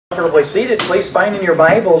Comfortably seated, please find in your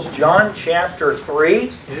Bibles John chapter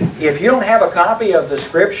 3. If you don't have a copy of the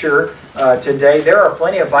scripture today, there are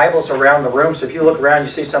plenty of Bibles around the room. So if you look around, you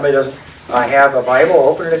see somebody doesn't have a Bible,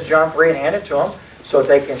 open it to John 3 and hand it to them so that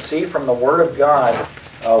they can see from the Word of God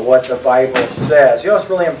what the Bible says. You know, it's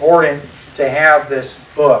really important to have this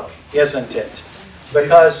book, isn't it?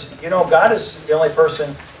 Because, you know, God is the only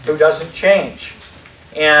person who doesn't change.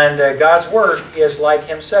 And God's Word is like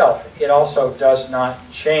Himself. It also does not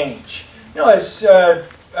change. You know, it's a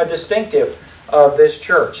distinctive of this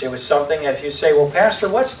church. It was something, if you say, well, Pastor,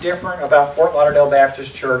 what's different about Fort Lauderdale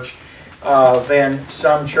Baptist Church than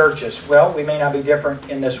some churches? Well, we may not be different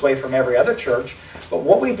in this way from every other church, but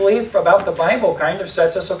what we believe about the Bible kind of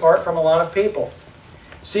sets us apart from a lot of people.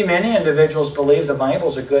 See, many individuals believe the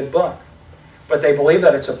Bible's a good book. But they believe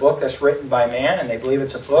that it's a book that's written by man, and they believe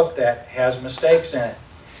it's a book that has mistakes in it.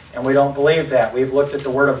 And we don't believe that. We've looked at the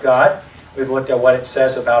Word of God, we've looked at what it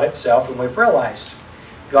says about itself, and we've realized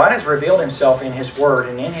God has revealed Himself in His Word,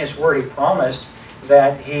 and in His Word He promised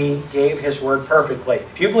that He gave His Word perfectly.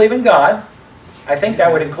 If you believe in God, I think that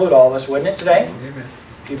would include all of us, wouldn't it, today? Amen.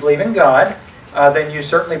 If you believe in God, then you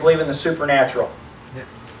certainly believe in the supernatural. Yes.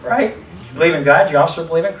 Right? If you believe in God, you also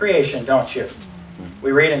believe in creation, don't you?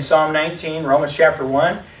 We read in Psalm 19, Romans chapter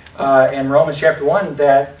 1, and Romans chapter 1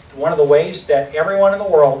 that one of the ways that everyone in the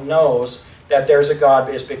world knows that there's a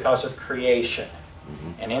God is because of creation.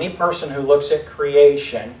 And any person who looks at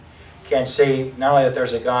creation can see not only that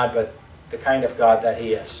there's a God, but the kind of God that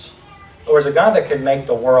He is. In other words, a God that can make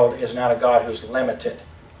the world is not a God who's limited.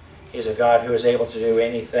 He's a God who is able to do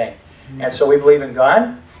anything. And so we believe in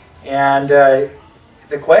God. And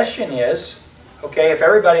the question is, okay, if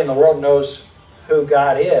everybody in the world knows who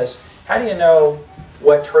God is, how do you know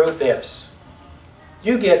what truth is?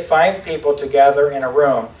 You get 5 people together in a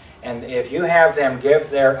room, and if you have them give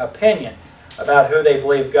their opinion about who they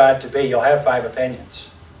believe God to be, you'll have 5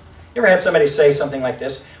 opinions. You ever had somebody say something like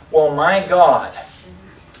this? Well, my God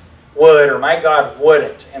would, or my God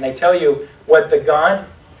wouldn't. And they tell you what the God,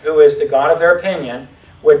 who is the God of their opinion,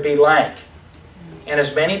 would be like. And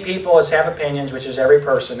as many people as have opinions, which is every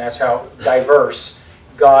person, that's how diverse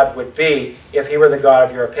God would be if He were the God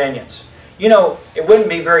of your opinions. You know, it wouldn't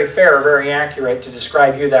be very fair or very accurate to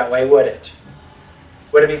describe you that way, would it?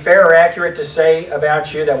 Would it be fair or accurate to say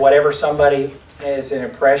about you that whatever somebody has an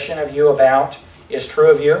impression of you about is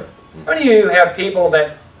true of you? How many of you have people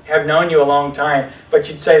that have known you a long time, but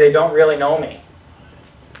you'd say they don't really know me?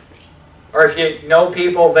 Or if you know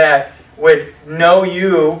people that would know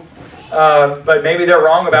you, but maybe they're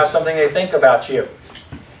wrong about something they think about you.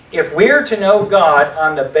 If we're to know God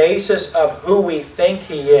on the basis of who we think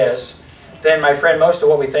He is, then, my friend, most of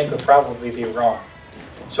what we think would probably be wrong.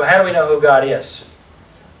 So how do we know who God is?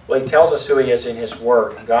 Well, He tells us who He is in His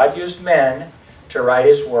Word. God used men to write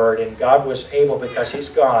His Word, and God was able, because He's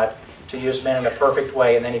God, to use men in a perfect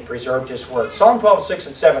way, and then He preserved His Word. Psalm 12, 6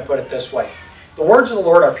 and 7 put it this way. The words of the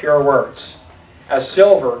Lord are pure words, as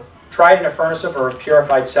silver tried in a furnace of earth,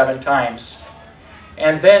 purified 7 times.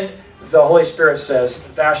 And then the Holy Spirit says,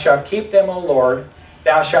 Thou shalt keep them, O Lord,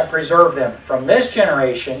 Thou shalt preserve them from this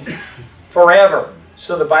generation forever.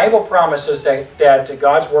 So the Bible promises that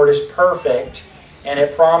God's Word is perfect, and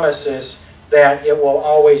it promises that it will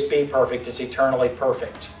always be perfect. It's eternally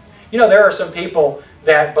perfect. You know, there are some people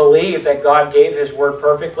that believe that God gave His Word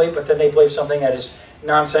perfectly, but then they believe something that is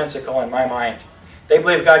nonsensical in my mind. They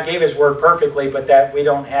believe God gave His Word perfectly, but that we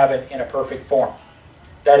don't have it in a perfect form.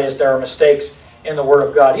 That is, there are mistakes in the Word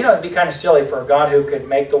of God. You know, it'd be kind of silly for a God who could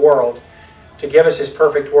make the world to give us His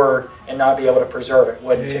perfect Word and not be able to preserve it,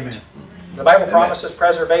 wouldn't Amen. It? The Bible promises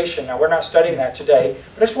preservation. Now, we're not studying that today,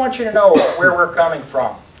 but I just want you to know where we're coming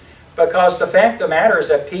from. Because the fact of the matter is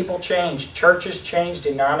that people change. Churches change.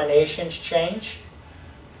 Denominations change.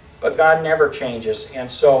 But God never changes. And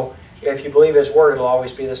so, if you believe His Word, it'll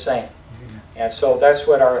always be the same. And so, that's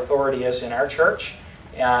what our authority is in our church.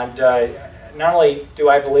 And not only do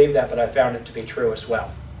I believe that, but I found it to be true as well.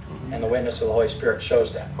 And the witness of the Holy Spirit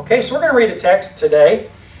shows that. Okay, so we're going to read a text today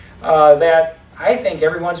that I think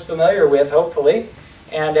everyone's familiar with, hopefully.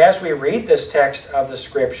 And as we read this text of the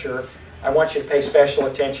Scripture, I want you to pay special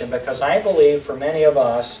attention, because I believe for many of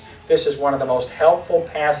us, this is one of the most helpful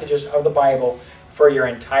passages of the Bible for your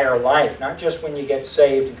entire life. Not just when you get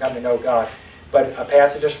saved and come to know God, but a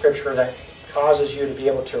passage of Scripture that causes you to be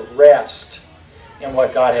able to rest in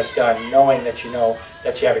what God has done, knowing that you know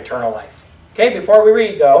that you have eternal life. Okay, before we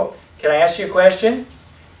read, though, can I ask you a question?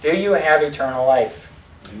 Do you have eternal life?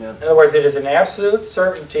 Amen. In other words, it is an absolute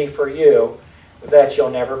certainty for you that you'll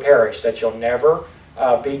never perish, that you'll never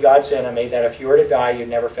be God's enemy, that if you were to die, you'd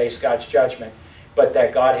never face God's judgment, but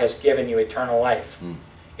that God has given you eternal life.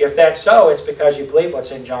 If that's so, it's because you believe what's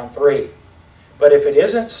in John 3. But if it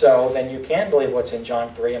isn't so, then you can believe what's in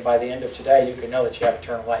John 3, and by the end of today, you can know that you have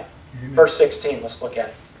eternal life. Amen. Verse 16, let's look at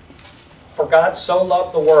it. For God so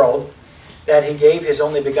loved the world that He gave His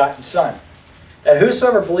only begotten Son, that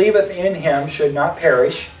whosoever believeth in Him should not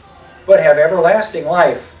perish, but have everlasting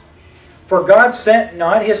life. For God sent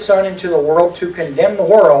not His Son into the world to condemn the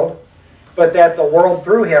world, but that the world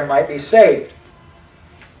through Him might be saved.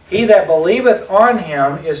 He that believeth on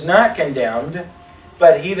Him is not condemned,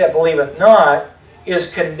 but he that believeth not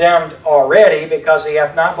is condemned already, because he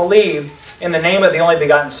hath not believed in the name of the only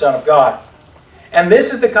begotten Son of God. And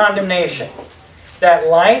this is the condemnation, that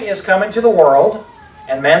light is come into the world,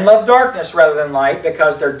 and men love darkness rather than light,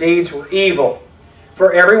 because their deeds were evil.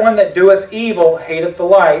 For everyone that doeth evil hateth the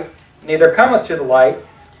light, neither cometh to the light,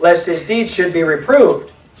 lest his deeds should be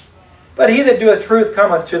reproved. But he that doeth truth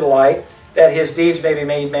cometh to the light, that his deeds may be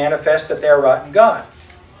made manifest that they are wrought in God.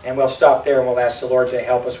 And we'll stop there and we'll ask the Lord to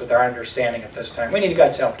help us with our understanding at this time. We need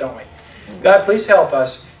God's help, don't we? God, please help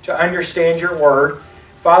us to understand your word.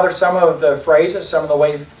 Father, some of the phrases, some of the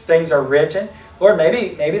ways things are written, Lord,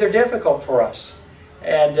 maybe they're difficult for us.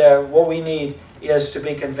 And what we need is to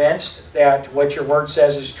be convinced that what your word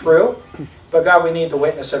says is true. But God, we need the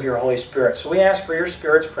witness of your Holy Spirit. So we ask for your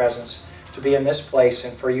Spirit's presence to be in this place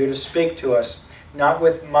and for you to speak to us, not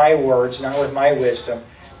with my words, not with my wisdom,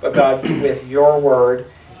 but God, with your word.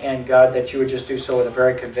 And God, that you would just do so with a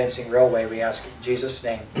very convincing, real way. We ask in Jesus'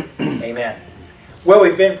 name. Amen. Well,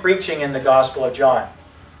 we've been preaching in the Gospel of John.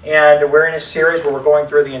 And we're in a series where we're going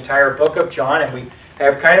through the entire book of John. And we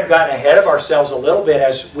have kind of gotten ahead of ourselves a little bit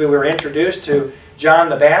as we were introduced to John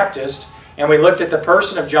the Baptist. And we looked at the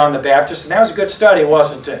person of John the Baptist. And that was a good study,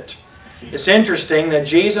 wasn't it? It's interesting that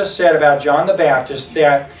Jesus said about John the Baptist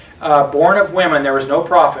that born of women, there was no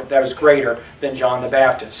prophet that was greater than John the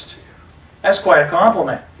Baptist. That's quite a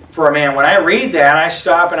compliment for a man. When I read that, I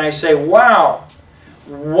stop and I say, wow,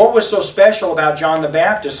 what was so special about John the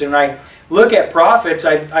Baptist? And when I look at prophets,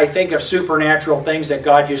 I think of supernatural things that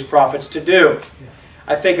God used prophets to do.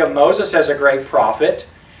 I think of Moses as a great prophet,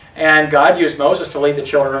 and God used Moses to lead the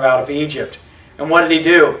children out of Egypt. And what did he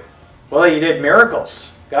do? Well, he did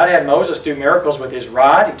miracles. God had Moses do miracles with his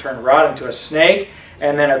rod. He turned the rod into a snake.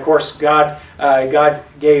 And then, of course, God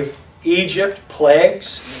gave Egypt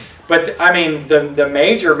plagues. But, I mean, the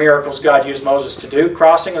major miracles God used Moses to do,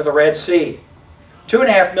 crossing of the Red Sea.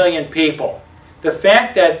 2.5 million people. The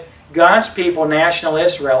fact that God's people, national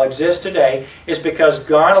Israel, exists today is because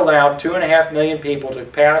God allowed 2.5 million people to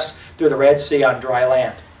pass through the Red Sea on dry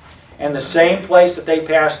land. And the same place that they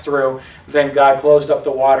passed through, then God closed up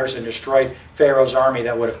the waters and destroyed Pharaoh's army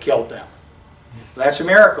that would have killed them. That's a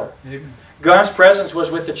miracle. Amen. God's presence was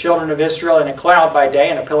with the children of Israel in a cloud by day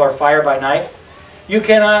and a pillar of fire by night. You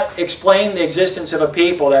cannot explain the existence of a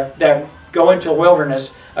people that go into the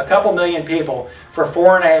wilderness, a couple million people, for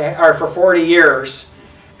 40 years,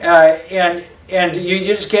 and you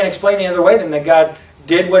just can't explain any other way than that God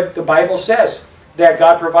did what the Bible says, that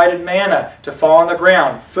God provided manna to fall on the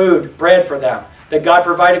ground, food, bread for them, that God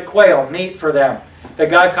provided quail, meat for them, that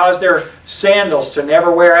God caused their sandals to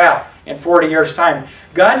never wear out in 40 years' time.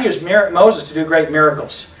 God used Moses to do great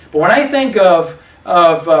miracles. But when I think of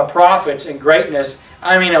prophets and greatness,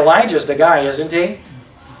 I mean, Elijah's the guy, isn't he?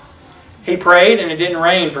 He prayed and it didn't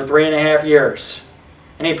rain for 3.5 years.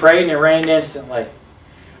 And he prayed and it rained instantly.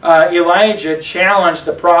 Elijah challenged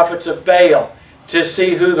the prophets of Baal to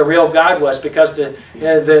see who the real God was, because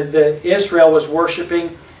the Israel was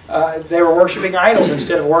worshiping, they were worshiping idols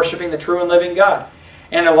instead of worshiping the true and living God.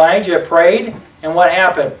 And Elijah prayed, and what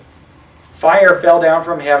happened? Fire fell down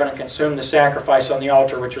from heaven and consumed the sacrifice on the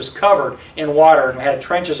altar, which was covered in water and had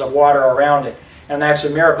trenches of water around it. And that's a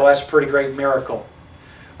miracle. That's a pretty great miracle.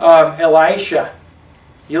 Elisha.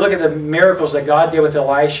 You look at the miracles that God did with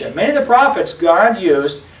Elisha. Many of the prophets God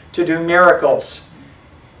used to do miracles.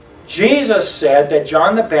 Jesus said that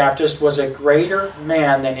John the Baptist was a greater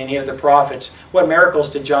man than any of the prophets. What miracles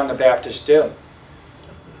did John the Baptist do?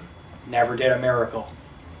 Never did a miracle.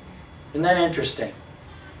 Isn't that interesting?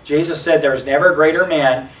 Jesus said there was never a greater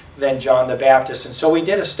man than John the Baptist. And so we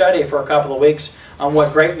did a study for a couple of weeks on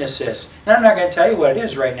what greatness is. And I'm not going to tell you what it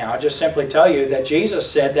is right now. I'll just simply tell you that Jesus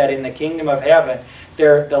said that in the kingdom of heaven,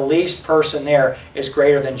 the least person there is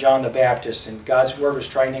greater than John the Baptist. And God's Word was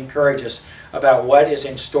trying to encourage us about what is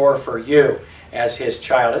in store for you as His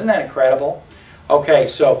child. Isn't that incredible? Okay,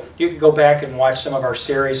 so you can go back and watch some of our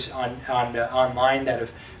series online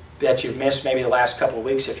that you've missed maybe the last couple of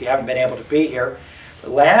weeks if you haven't been able to be here.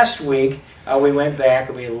 Last week, we went back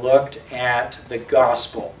and we looked at the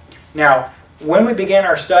gospel. Now, when we began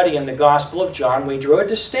our study in the Gospel of John, we drew a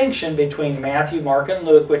distinction between Matthew, Mark, and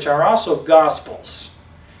Luke, which are also Gospels,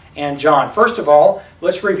 and John. First of all,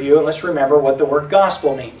 let's review and let's remember what the word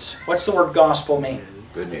gospel means. What's the word gospel mean?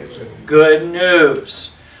 Good news. Good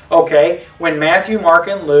news. Okay, when Matthew, Mark,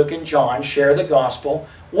 and Luke, and John share the gospel,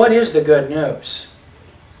 what is the good news?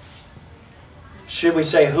 Should we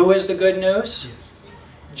say, who is the good news?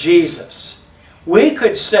 Yes. Jesus. We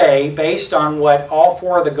could say, based on what all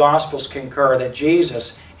four of the Gospels concur, that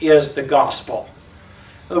Jesus is the gospel.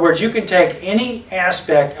 In other words, you can take any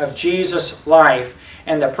aspect of Jesus' life,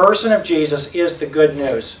 and the person of Jesus is the good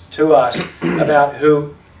news to us about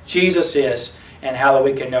who Jesus is and how that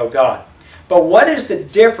we can know God. But what is the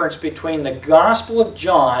difference between the Gospel of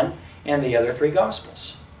John and the other three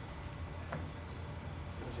Gospels?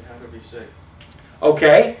 How to be saved.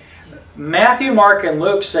 Okay, Matthew, Mark, and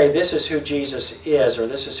Luke say this is who Jesus is, or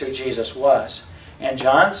this is who Jesus was. And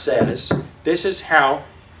John says this is how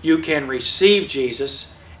you can receive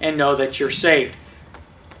Jesus and know that you're saved.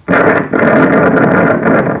 All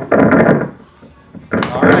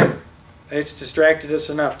right, it's distracted us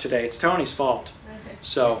enough today. It's Tony's fault.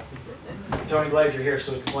 So, Tony, glad you're here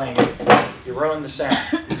so we can blame you. You ruined the sound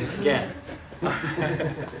again.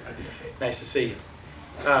 Nice to see you.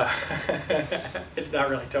 It's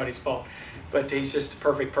not really Tony's fault, but he's just the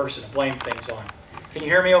perfect person to blame things on. Can you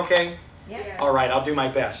hear me okay? Yeah. All right, I'll do my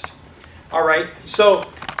best. All right, so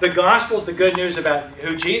the Gospel's the good news about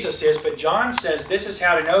who Jesus is, but John says this is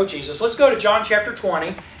how to know Jesus. Let's go to John chapter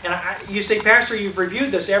 20. And you say, Pastor, you've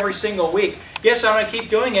reviewed this every single week. Yes, I'm going to keep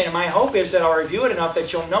doing it, and my hope is that I'll review it enough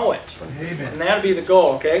that you'll know it. Amen. And that'll be the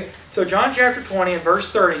goal, okay? So John chapter 20 and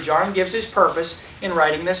verse 30, John gives his purpose in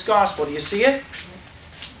writing this Gospel. Do you see it?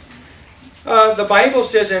 The Bible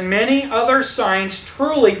says, and many other signs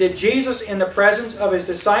truly did Jesus in the presence of his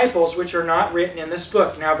disciples, which are not written in this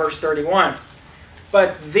book. Now verse 31.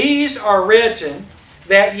 But these are written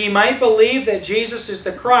that ye might believe that Jesus is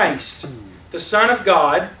the Christ, the Son of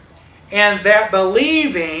God, and that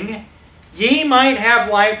believing ye might have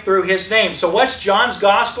life through his name. So what's John's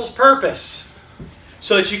Gospel's purpose?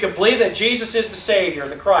 So that you can believe that Jesus is the Savior,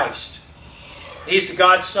 the Christ. He's the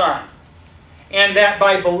God's Son. And that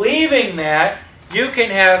by believing that, you can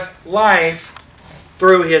have life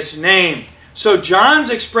through his name. So John's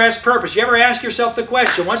express purpose. You ever ask yourself the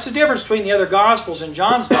question, what's the difference between the other Gospels and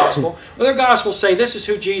John's Gospel? Other Gospels say this is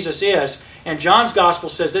who Jesus is, and John's Gospel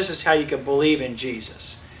says this is how you can believe in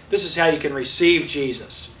Jesus. This is how you can receive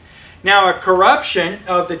Jesus. Now, a corruption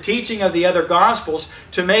of the teaching of the other Gospels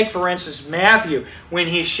to make, for instance, Matthew, when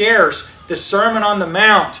he shares the Sermon on the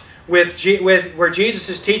Mount where Jesus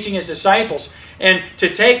is teaching his disciples, and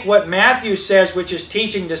to take what Matthew says, which is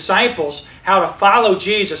teaching disciples how to follow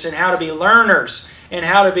Jesus and how to be learners and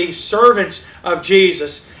how to be servants of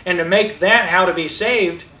Jesus, and to make that how to be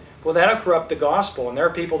saved, well, that'll corrupt the gospel. And there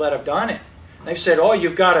are people that have done it. They've said, oh,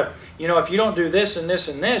 you've got to, if you don't do this and this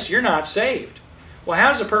and this, you're not saved. Well,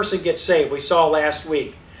 how does a person get saved? We saw last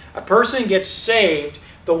week. A person gets saved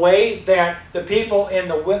the way that the people in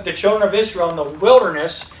the children of Israel in the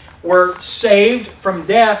wilderness were saved from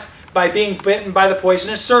death by being bitten by the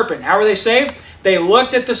poisonous serpent. How were they saved? They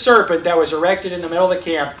looked at the serpent that was erected in the middle of the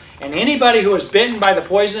camp, and anybody who was bitten by the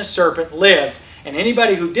poisonous serpent lived, and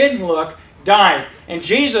anybody who didn't look died. And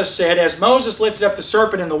Jesus said, as Moses lifted up the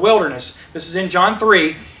serpent in the wilderness, this is in John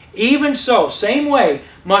 3, even so, same way,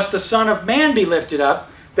 must the Son of Man be lifted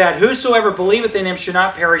up, that whosoever believeth in him should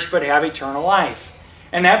not perish but have eternal life.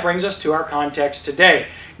 And that brings us to our context today.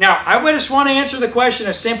 Now, I just want to answer the question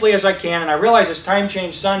as simply as I can, and I realize it's Time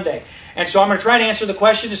Change Sunday. And so I'm going to try to answer the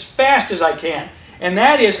question as fast as I can. And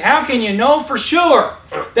that is, how can you know for sure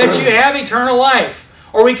that you have eternal life?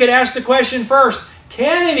 Or we could ask the question first,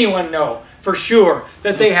 can anyone know for sure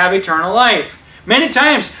that they have eternal life? Many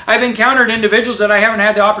times I've encountered individuals that I haven't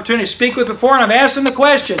had the opportunity to speak with before, and I've asked them the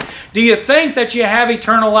question, do you think that you have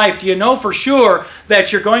eternal life? Do you know for sure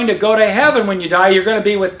that you're going to go to heaven when you die? You're going to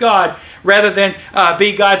be with God rather than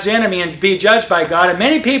be God's enemy and be judged by God. And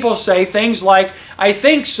many people say things like, I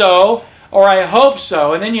think so, or I hope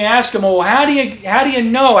so. And then you ask them, well, how do you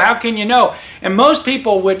know? How can you know? And most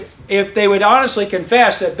people would, if they would honestly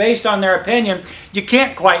confess that based on their opinion, you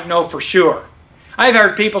can't quite know for sure. I've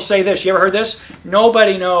heard people say this. You ever heard this?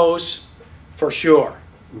 Nobody knows for sure.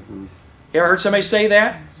 Mm-hmm. You ever heard somebody say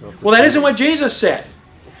that? Well, that isn't what Jesus said.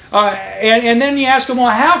 And then you ask them,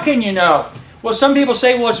 well, how can you know? Well, some people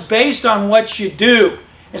say, well, it's based on what you do.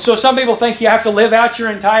 And so some people think you have to live out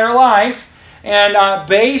your entire life. And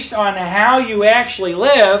based on how you actually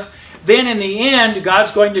live, then in the end,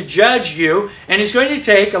 God's going to judge you. And He's going to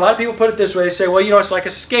take, a lot of people put it this way, they say, well, it's like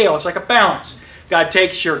a scale, it's like a balance. God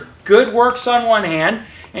takes your good works on one hand,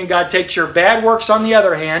 and God takes your bad works on the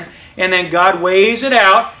other hand, and then God weighs it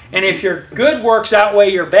out, and if your good works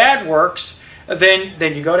outweigh your bad works,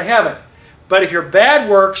 then you go to heaven. But if your bad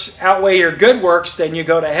works outweigh your good works, then you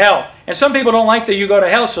go to hell. And some people don't like that you go to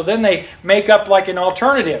hell, so then they make up like an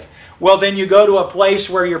alternative. Well, then you go to a place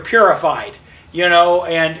where you're purified,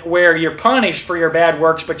 and where you're punished for your bad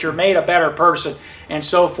works, but you're made a better person, and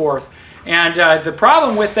so forth. And the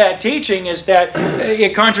problem with that teaching is that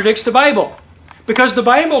it contradicts the Bible. Because the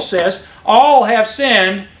Bible says, all have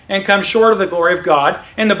sinned and come short of the glory of God.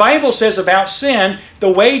 And the Bible says about sin,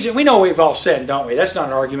 the wage... We know we've all sinned, don't we? That's not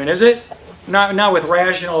an argument, is it? Not with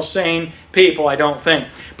rational, sane people, I don't think.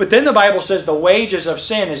 But then the Bible says the wages of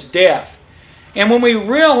sin is death. And when we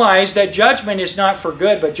realize that judgment is not for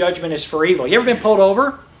good, but judgment is for evil. You ever been pulled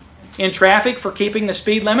over in traffic for keeping the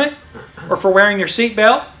speed limit? Or for wearing your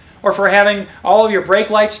seatbelt? Or for having all of your brake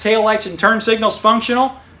lights, tail lights, and turn signals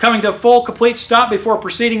functional? Coming to a full, complete stop before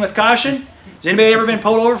proceeding with caution? Has anybody ever been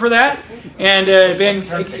pulled over for that? And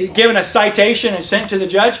been given a citation and sent to the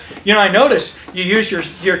judge? I noticed you used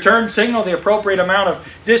your turn signal the appropriate amount of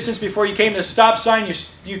distance before you came to the stop sign.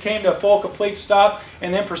 You came to a full, complete stop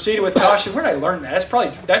and then proceeded with caution. Where did I learn that?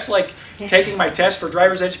 That's like taking my test for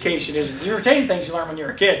driver's education, isn't it? You're retaining things you learn when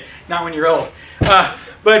you're a kid, not when you're old.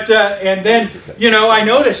 And then, I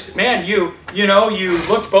noticed, man, you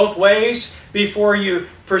looked both ways before you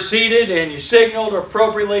proceeded and you signaled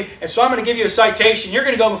appropriately. And so I'm going to give you a citation. You're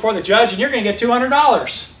going to go before the judge and you're going to get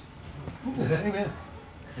 $200. Amen.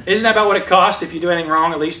 Isn't that about what it costs if you do anything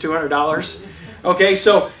wrong, at least $200? Okay,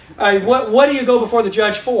 so what do you go before the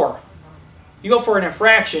judge for? You go for an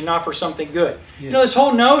infraction, not for something good. Yes. This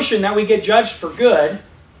whole notion that we get judged for good,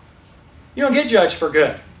 you don't get judged for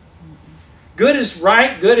good. Good is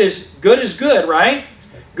right, good is good, right?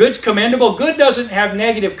 Good's commendable. Good doesn't have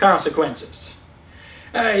negative consequences.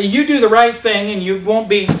 You do the right thing and you won't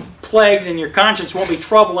be plagued and your conscience won't be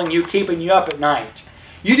troubling you, keeping you up at night.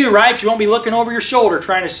 You do right, you won't be looking over your shoulder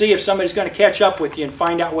trying to see if somebody's going to catch up with you and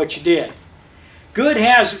find out what you did. Good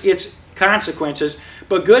has its consequences,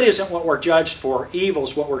 but good isn't what we're judged for. Evil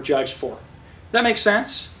is what we're judged for. Does that make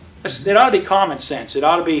sense? It ought to be common sense. It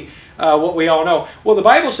ought to be what we all know. Well, the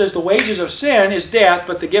Bible says the wages of sin is death,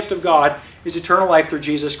 but the gift of God is eternal life through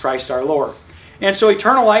Jesus Christ our Lord. And so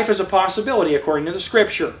eternal life is a possibility according to the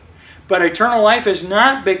Scripture. But eternal life is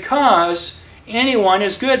not because anyone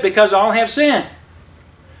is good, because all have sinned.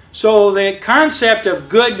 So the concept of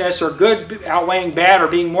goodness or good outweighing bad or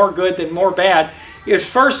being more good than more bad is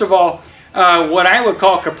first of all what I would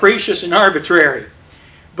call capricious and arbitrary.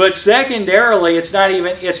 But secondarily, it's not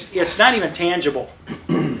even tangible.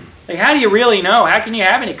 Like, how do you really know? How can you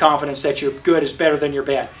have any confidence that your good is better than your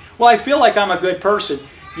bad? Well, I feel like I'm a good person.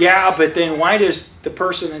 Yeah, but then why does the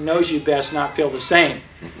person that knows you best not feel the same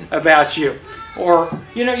about you? Or,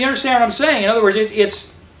 you understand what I'm saying? In other words,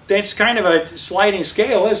 it's kind of a sliding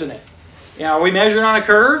scale, isn't it? Are we measured on a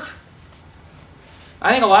curve?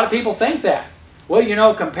 I think a lot of people think that.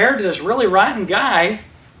 Well, compared to this really rotten guy,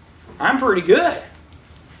 I'm pretty good.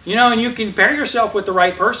 And you compare yourself with the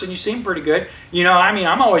right person, you seem pretty good.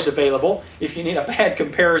 I'm always available if you need a bad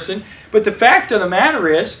comparison. But the fact of the matter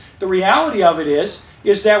is, the reality of it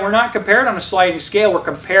is that we're not compared on a sliding scale, we're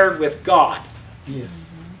compared with God. Yes.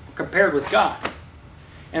 We're compared with God.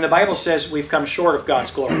 And the Bible says we've come short of God's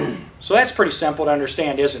glory. So that's pretty simple to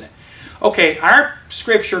understand, isn't it? Okay, our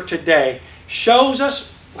scripture today shows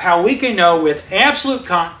us how we can know with absolute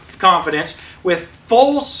confidence, with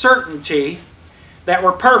full certainty, that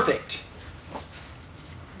we're perfect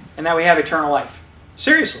and that we have eternal life.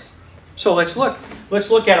 Seriously. So let's look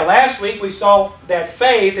at it. Last week we saw that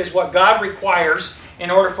faith is what God requires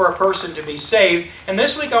in order for a person to be saved. And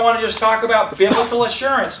this week I want to just talk about biblical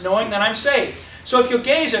assurance, knowing that I'm saved. So if you'll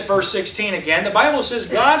gaze at verse 16 again, the Bible says,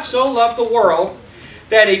 God so loved the world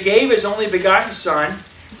that He gave His only begotten Son,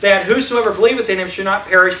 that whosoever believeth in Him should not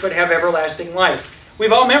perish but have everlasting life.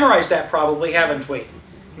 We've all memorized that probably, haven't we?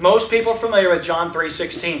 Most people are familiar with John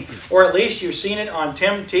 3:16, or at least you've seen it on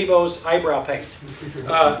Tim Tebow's eyebrow paint.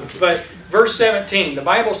 But verse 17, the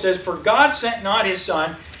Bible says, For God sent not His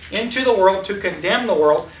Son into the world to condemn the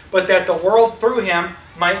world, but that the world through Him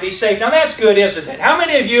might be saved. Now that's good, isn't it? How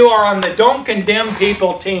many of you are on the don't condemn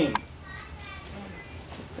people team?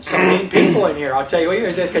 Some mean people in here, I'll tell you,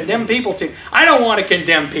 you're the condemn people team. I don't want to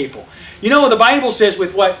condemn people. The Bible says,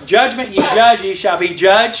 with what judgment ye judge, ye shall be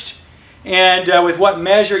judged. And with what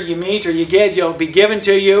measure you meet or you give, you'll be given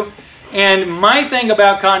to you. And my thing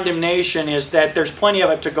about condemnation is that there's plenty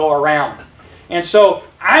of it to go around. And so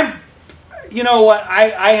I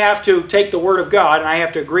have to take the Word of God and I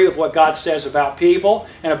have to agree with what God says about people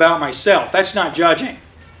and about myself. That's not judging.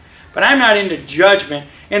 but I'm not into judgment.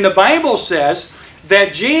 And the Bible says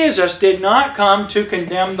that Jesus did not come to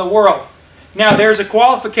condemn the world. Now, there's a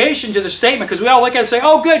qualification to the statement, because we all look at it and say,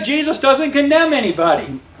 oh, good, Jesus doesn't condemn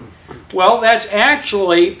anybody. Well, that's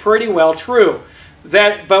actually pretty well true.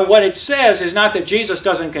 But what it says is not that Jesus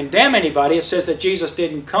doesn't condemn anybody. It says that Jesus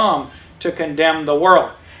didn't come to condemn the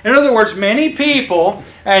world. In other words, many people,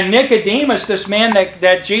 and Nicodemus, this man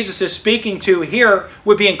that Jesus is speaking to here,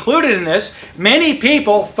 would be included in this. Many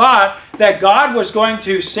people thought that God was going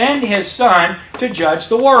to send His Son to judge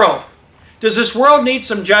the world. Does this world need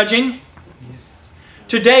some judging?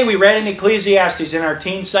 Today we read in Ecclesiastes in our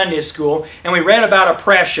teen Sunday school, and we read about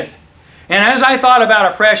oppression. And as I thought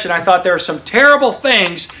about oppression, I thought there are some terrible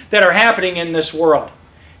things that are happening in this world.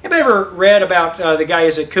 Have you ever read about the guy,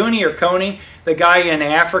 is it Cooney or Coney, the guy in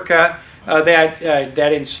Africa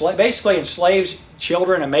that basically enslaves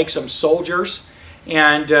children and makes them soldiers,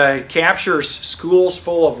 and captures schools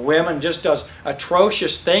full of women, just does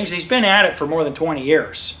atrocious things? He's been at it for more than 20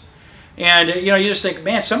 years. And you just think,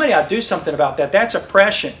 man, somebody ought to do something about that. That's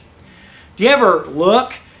oppression. Do you ever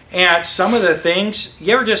look at some of the things?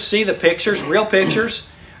 You ever just see the pictures, real pictures?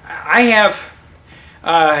 I have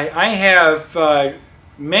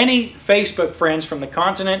many Facebook friends from the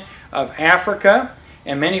continent of Africa,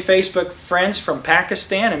 and many Facebook friends from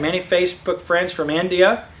Pakistan, and many Facebook friends from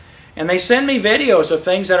India. And they send me videos of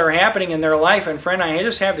things that are happening in their life. And friend, I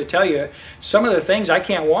just have to tell you, some of the things I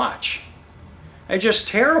can't watch. They're just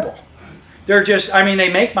terrible. They're just, they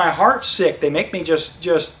make my heart sick. They make me just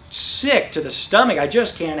sick to the stomach. I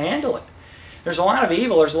just can't handle it. There's a lot of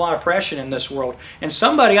evil. There's a lot of oppression in this world. And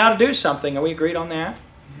somebody ought to do something. Are we agreed on that?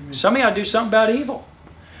 Somebody ought to do something about evil.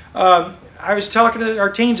 I was talking to our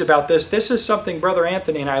teens about this. This is something Brother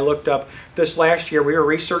Anthony and I looked up this last year. We were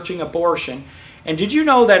researching abortion. And did you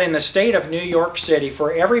know that in the state of New York City,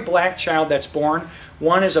 for every black child that's born,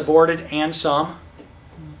 one is aborted and some?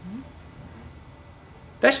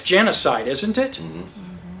 That's genocide, isn't it?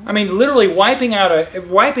 Literally wiping out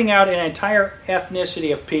an entire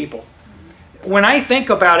ethnicity of people. When I think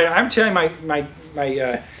about it, I'm telling you,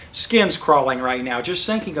 my skin's crawling right now, just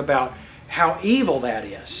thinking about how evil that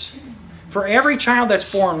is. For every child that's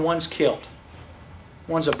born, one's killed.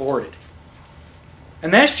 One's aborted.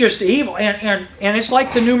 And that's just evil. And it's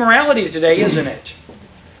like the new morality today, isn't it?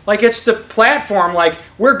 Like it's the platform, like,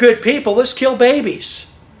 we're good people, let's kill babies.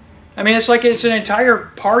 It's like it's an entire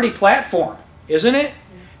party platform, isn't it?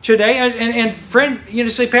 Today, and friend,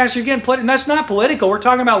 say, Pastor, again, and that's not political. We're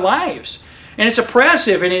talking about lives. And it's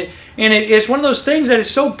oppressive, and it's one of those things that is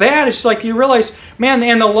so bad, it's like you realize, man,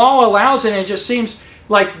 and the law allows it, and it just seems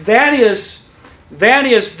like that is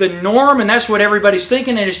the norm, and that's what everybody's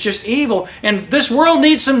thinking, and it's just evil. And this world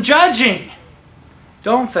needs some judging,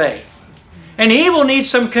 don't they? And evil needs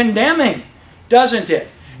some condemning, doesn't it?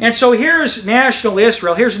 And so here's national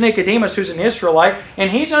Israel. Here's Nicodemus, who's an Israelite, and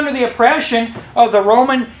he's under the oppression of the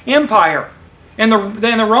Roman Empire. And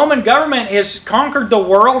the Roman government has conquered the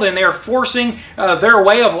world, and they're forcing their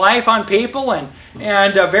way of life on people, and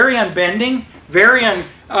very unbending, very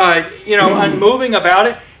unmoving about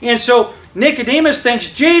it. And so Nicodemus thinks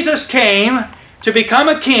Jesus came to become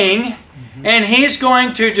a king, and he's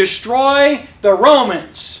going to destroy the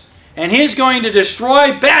Romans, and he's going to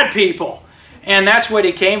destroy bad people. And that's what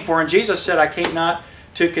he came for. And Jesus said, I came not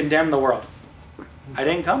to condemn the world. I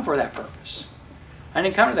didn't come for that purpose. I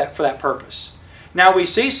didn't come for that purpose. Now we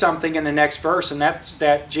see something in the next verse, and that's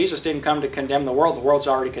that Jesus didn't come to condemn the world. The world's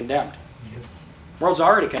already condemned. Yes. The world's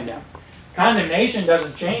already condemned. Condemnation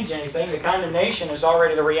doesn't change anything. The condemnation is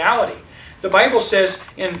already the reality. The Bible says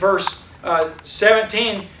in verse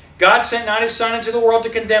 17, God sent not His Son into the world to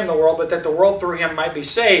condemn the world, but that the world through Him might be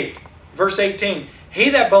saved. Verse 18, he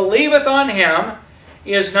that believeth on Him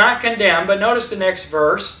is not condemned. But notice the next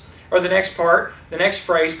verse, or the next part, the next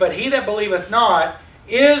phrase. But he that believeth not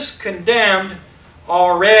is condemned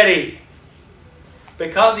already,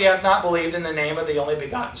 because he hath not believed in the name of the only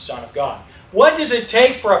begotten Son of God. What does it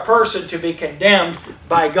take for a person to be condemned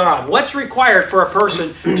by God? What's required for a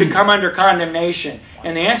person to come under condemnation?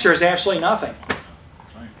 And the answer is absolutely nothing.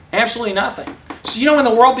 Absolutely nothing. So when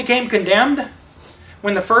the world became condemned?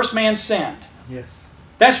 When the first man sinned. Yes.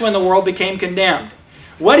 That's when the world became condemned.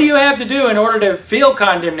 What do you have to do in order to feel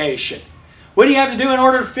condemnation? What do you have to do in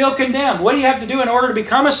order to feel condemned? What do you have to do in order to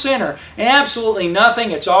become a sinner? Absolutely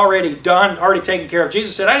nothing. It's already done, already taken care of.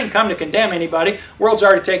 Jesus said, I didn't come to condemn anybody. The world's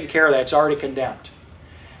already taken care of that. It's already condemned.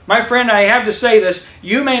 My friend, I have to say this.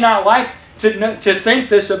 You may not like to think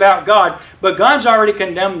this about God, but God's already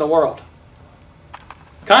condemned the world.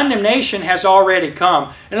 Condemnation has already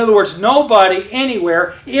come. In other words, nobody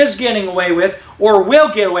anywhere is getting away with or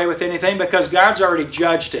will get away with anything because God's already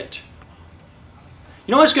judged it.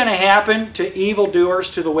 You know what's going to happen to evildoers,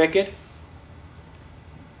 to the wicked?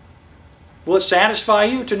 Will it satisfy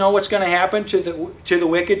you to know what's going to happen to the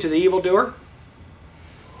wicked, to the evildoer?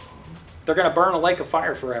 They're going to burn a lake of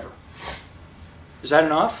fire forever. Is that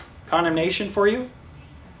enough? Condemnation for you?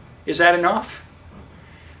 Is that enough?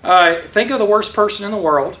 Think of the worst person in the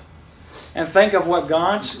world and think of what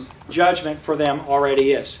God's judgment for them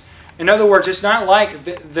already is. In other words, it's not like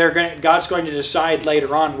God's going to decide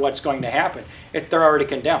later on what's going to happen. They're already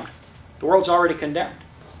condemned. The world's already condemned.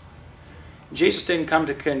 Jesus didn't come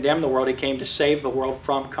to condemn the world. He came to save the world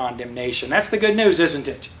from condemnation. That's the good news, isn't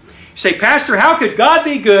it? You say, Pastor, how could God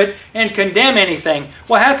be good and condemn anything?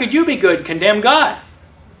 Well, how could you be good and condemn God?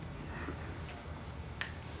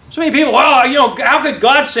 So many people, well, you know, how could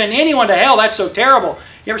God send anyone to hell? That's so terrible.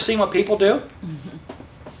 You ever seen what people do? Mm-hmm.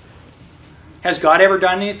 Has God ever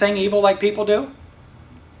done anything evil like people do?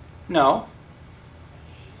 No.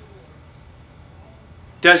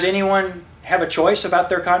 Does anyone have a choice about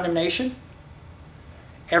their condemnation?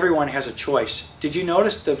 Everyone has a choice. Did you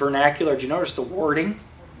notice the vernacular? Did you notice the wording?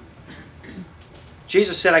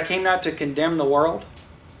 Jesus said, I came not to condemn the world,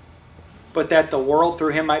 but that the world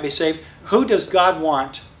through Him might be saved. Who does God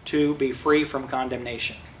want to be free from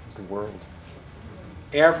condemnation? The world.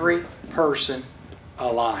 Every person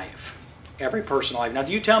alive. Every person alive. Now,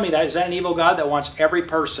 do you tell me that? Is that an evil God that wants every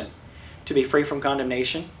person to be free from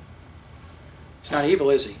condemnation? He's not evil,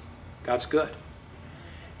 is He? God's good.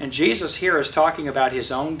 And Jesus here is talking about His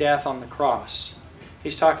own death on the cross.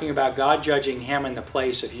 He's talking about God judging Him in the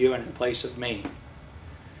place of you and in the place of me,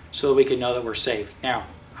 so that we can know that we're saved. Now,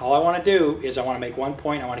 all I want to do is I want to make one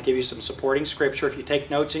point. I want to give you some supporting scripture. If you take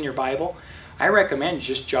notes in your Bible, I recommend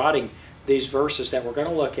just jotting these verses that we're going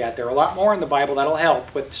to look at. There are a lot more in the Bible that'll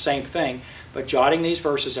help with the same thing, but jotting these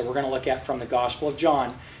verses that we're going to look at from the Gospel of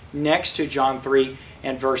John next to John 3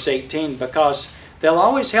 and verse 18, because they'll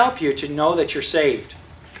always help you to know that you're saved.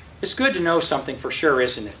 It's good to know something for sure,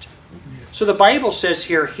 isn't it? So the Bible says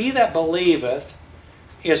here, he that believeth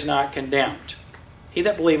is not condemned. He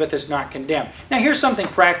that believeth is not condemned. Now here's something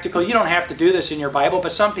practical. You don't have to do this in your Bible,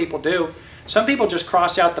 but some people do. Some people just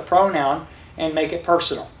cross out the pronoun and make it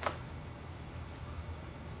personal.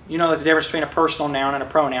 You know the difference between a personal noun and a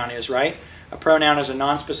pronoun is, right? A pronoun is a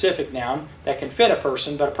non-specific noun that can fit a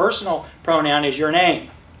person, but a personal pronoun is your name.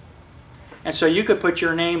 And so you could put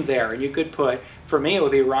your name there, and you could put, for me it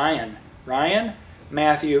would be Ryan. Ryan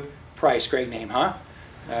Matthew Price. Great name, huh?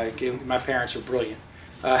 My parents are brilliant.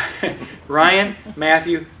 Ryan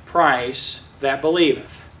Matthew Price that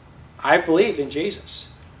believeth. I've believed in Jesus.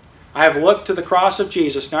 I have looked to the cross of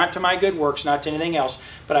Jesus, not to my good works, not to anything else,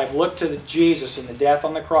 but I've looked to Jesus and the death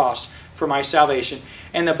on the cross for my salvation.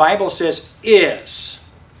 And the Bible says, is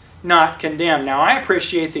not condemned. Now I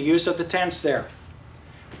appreciate the use of the tense there.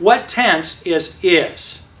 What tense is?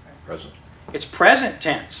 Present. It's present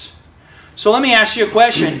tense. So let me ask you a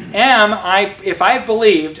question. If I've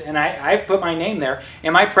believed, and I've put my name there,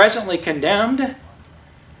 am I presently condemned?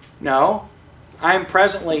 No. I'm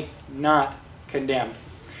presently not condemned.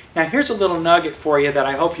 Now here's a little nugget for you that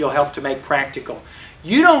I hope you'll help to make practical.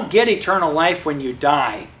 You don't get eternal life when you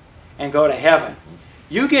die and go to heaven.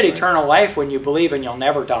 You get eternal life when you believe and you'll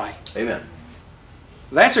never die. Amen.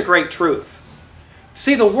 That's a great truth.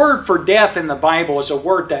 See, the word for death in the Bible is a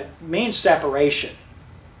word that means separation.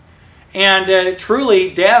 And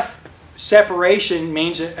truly, death, separation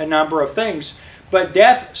means a number of things. But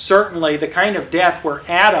death, certainly, the kind of death where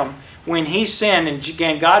Adam, when he sinned, and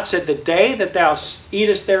again, God said, the day that thou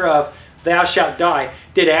eatest thereof, thou shalt die.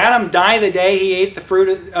 Did Adam die the day he ate the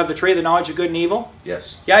fruit of the tree of the knowledge of good and evil?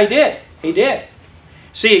 Yes. Yeah, he did. He did.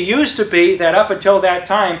 See, it used to be that up until that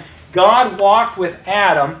time, God walked with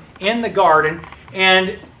Adam in the garden,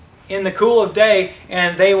 and in the cool of day,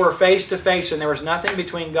 and they were face to face, and there was nothing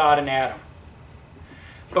between God and Adam.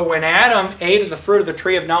 But when Adam ate of the fruit of the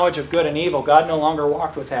tree of knowledge of good and evil, God no longer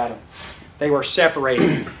walked with Adam. They were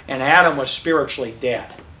separated, and Adam was spiritually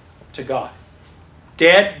dead to God.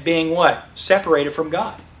 Dead being what? Separated from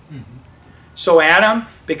God. So Adam,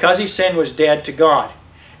 because he sinned, was dead to God.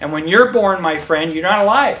 And when you're born, my friend, you're not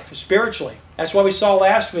alive spiritually. That's why we saw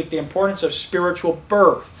last week the importance of spiritual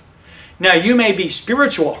birth. Now, you may be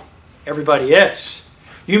spiritual. Everybody is.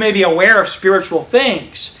 You may be aware of spiritual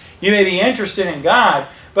things. You may be interested in God.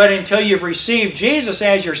 But until you've received Jesus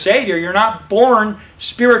as your Savior, you're not born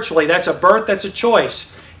spiritually. That's a birth, that's a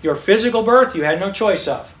choice. Your physical birth, you had no choice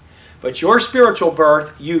of. But your spiritual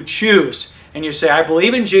birth, you choose. And you say, I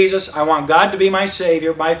believe in Jesus. I want God to be my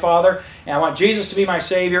Savior, my Father. and I want Jesus to be my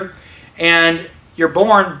Savior, and you're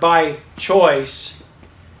born by choice,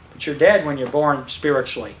 but you're dead when you're born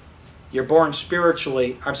spiritually. You're born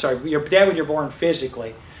spiritually, you're dead when you're born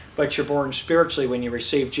physically, but you're born spiritually when you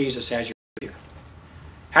receive Jesus as your Savior.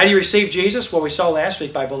 How do you receive Jesus? Well, we saw last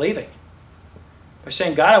week by believing. By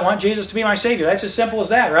saying, God, I want Jesus to be my Savior. That's as simple as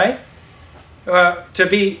that, right? To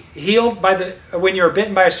be healed when you were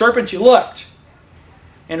bitten by a serpent, you looked.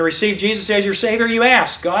 And to receive Jesus as your Savior, you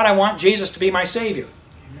asked, God, I want Jesus to be my Savior.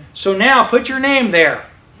 So now, put your name there.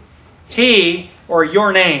 He, or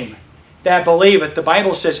your name, that believeth, the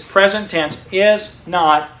Bible says, present tense, is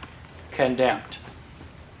not condemned.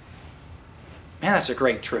 Man, that's a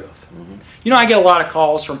great truth. You know, I get a lot of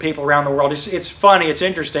calls from people around the world. It's funny, it's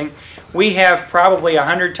interesting. We have probably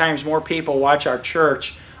 100 times more people watch our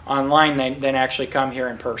church online than actually come here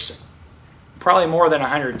in person. Probably more than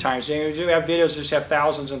 100 times. We do have videos that just have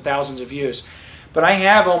thousands and thousands of views. But I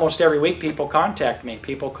have almost every week people contact me,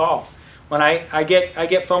 people call. When I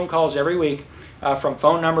get phone calls every week from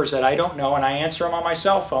phone numbers that I don't know, and I answer them on my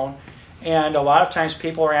cell phone. And a lot of times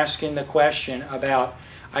people are asking the question about,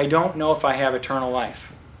 I don't know if I have eternal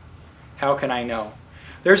life. How can I know?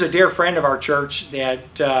 There's a dear friend of our church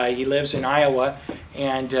that he lives in Iowa,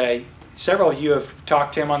 and several of you have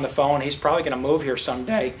talked to him on the phone. He's probably going to move here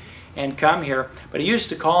someday and come here. But he used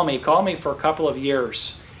to call me for a couple of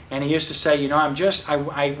years. And he used to say, you know,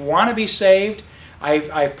 I want to be saved.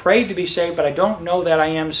 I've prayed to be saved, but I don't know that I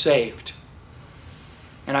am saved.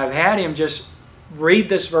 And I've had him just read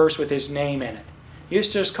this verse with his name in it. He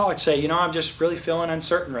used to just call and say, you know, I'm just really feeling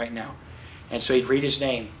uncertain right now. And so he'd read his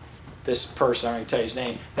name. This person, I'm going to tell you his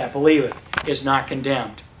name, that believeth is not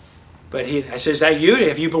condemned. But I said, is that you?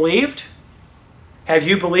 Have you believed? Have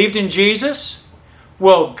you believed in Jesus?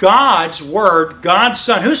 Well, God's Word, God's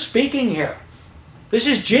Son, who's speaking here? This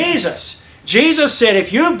is Jesus. Jesus said,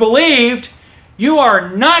 if you've believed, you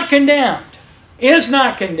are not condemned. Is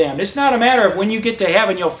not condemned. It's not a matter of when you get to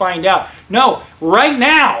heaven you'll find out. No, right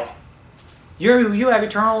now, you have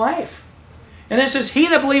eternal life. And this says, he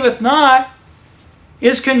that believeth not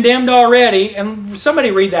is condemned already. And somebody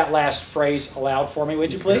read that last phrase aloud for me,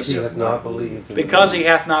 would you please? Because he hath not believed. Because he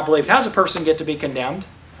hath not believed. How does a person get to be condemned?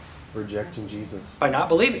 Rejecting Jesus. By not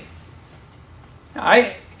believing.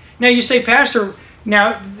 Now you say, Pastor,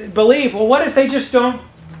 now believe. Well, what if they just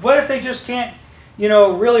can't, you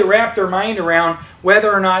know, really wrap their mind around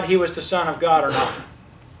whether or not he was the Son of God or not?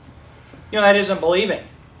 You know, that isn't believing.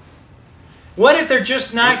 What if they're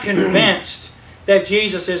just not convinced that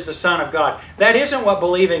Jesus is the Son of God? That isn't what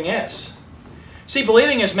believing is. See,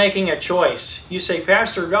 believing is making a choice. You say,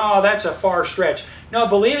 Pastor, oh, that's a far stretch. No,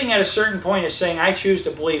 believing at a certain point is saying, I choose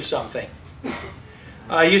to believe something.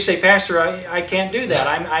 You say, Pastor, I can't do that.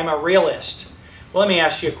 I'm a realist. Well, let me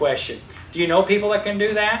ask you a question. Do you know people that can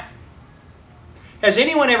do that? Has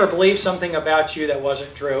anyone ever believed something about you that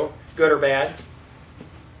wasn't true, good or bad?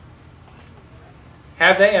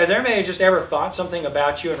 Have they? Has anybody just ever thought something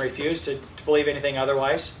about you and refused to believe anything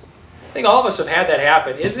otherwise? I think all of us have had that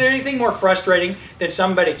happen. Isn't there anything more frustrating than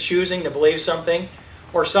somebody choosing to believe something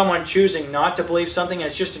or someone choosing not to believe something and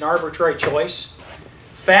it's just an arbitrary choice?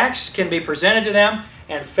 Facts can be presented to them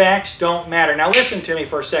and facts don't matter. Now listen to me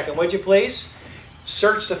for a second, would you please?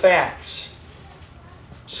 Search the facts.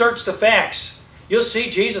 Search the facts. You'll see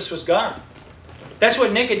Jesus was God. That's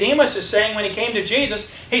what Nicodemus is saying when he came to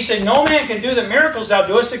Jesus. He said, no man can do the miracles thou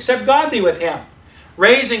doest except God be with him.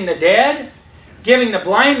 Raising the dead, giving the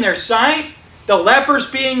blind their sight, the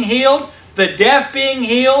lepers being healed, the deaf being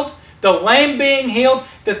healed, the lame being healed.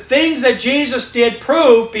 The things that Jesus did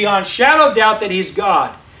prove beyond shadow of doubt that He's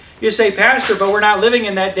God. You say, Pastor, but we're not living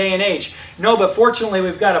in that day and age. No, but fortunately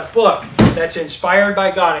we've got a book that's inspired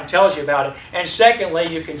by God and tells you about it. And secondly,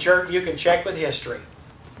 you can check with history.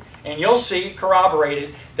 And you'll see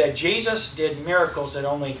corroborated that Jesus did miracles that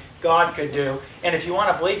only God could do. And if you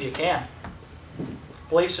want to believe, you can.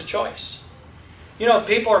 Belief's a choice. You know,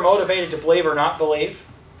 people are motivated to believe or not believe.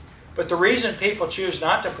 But the reason people choose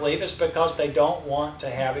not to believe is because they don't want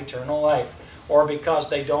to have eternal life. Or because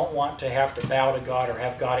they don't want to have to bow to God or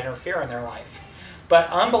have God interfere in their life. But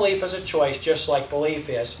unbelief is a choice just like belief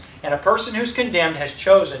is. And a person who's condemned has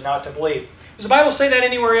chosen not to believe. Does the Bible say that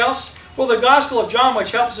anywhere else? Well, the Gospel of John,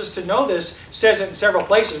 which helps us to know this, says it in several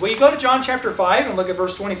places. Will you go to John chapter 5 and look at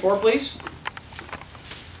verse 24, please?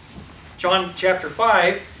 John chapter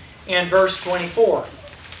 5 and verse 24.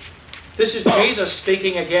 This is Jesus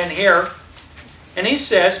speaking again here. And He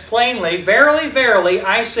says plainly, Verily, verily,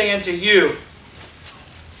 I say unto you,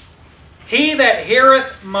 he that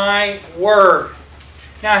heareth my word.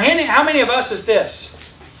 Now, how many of us is this?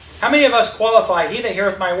 How many of us qualify, he that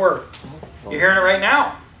heareth my word? You're hearing it right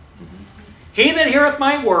now. He that heareth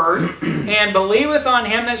my word, and believeth on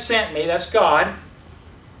him that sent me, that's God,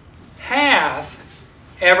 hath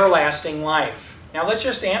everlasting life. Now let's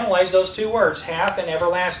just analyze those two words, hath and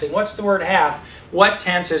everlasting. What's the word hath? What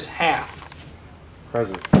tense is hath?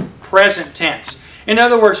 Present. Present tense. In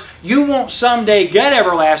other words, you won't someday get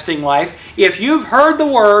everlasting life. If you've heard the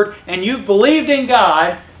word and you've believed in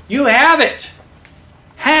God, you have it.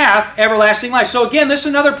 Hath everlasting life. So again, this is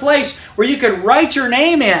another place where you could write your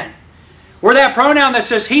name in. Where that pronoun that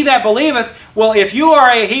says he that believeth, well, if you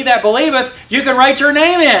are a he that believeth, you can write your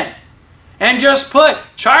name in. And just put,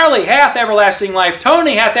 Charlie hath everlasting life.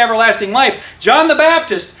 Tony hath everlasting life. John the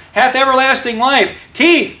Baptist hath everlasting life.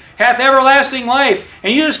 Keith hath everlasting life.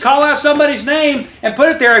 And you just call out somebody's name and put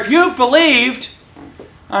it there. If you've believed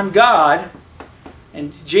on God,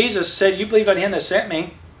 and Jesus said, you believed on him that sent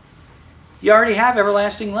me, you already have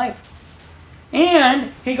everlasting life.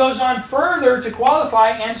 And he goes on further to qualify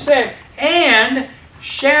and said, and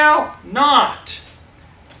shall not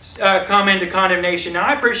come into condemnation. Now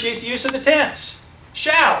I appreciate the use of the tense.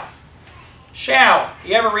 Shall. Shall.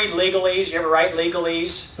 You ever read legalese? You ever write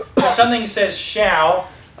legalese? When something says shall,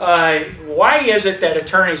 why is it that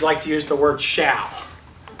attorneys like to use the word shall?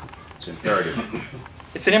 It's imperative.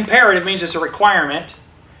 It's an imperative, means it's a requirement.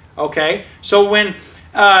 Okay? So when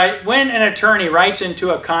an attorney writes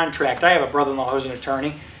into a contract, I have a brother-in-law who's an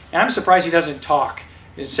attorney, and I'm surprised he doesn't talk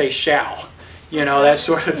and say shall. You know, that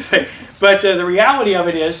sort of thing. But the reality of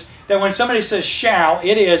it is that when somebody says shall,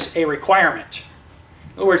 it is a requirement.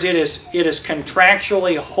 In other words, it is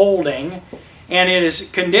contractually holding, and it is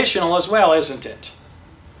conditional as well, isn't it?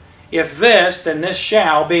 If this, then this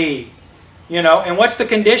shall be. You know, and what's the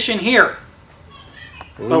condition here?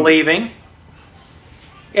 Believing.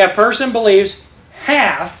 If a person believes,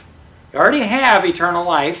 hath, you already have eternal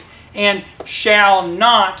life, and shall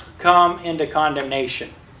not come into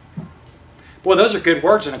condemnation. Boy, those are good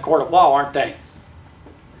words in a court of law, aren't they?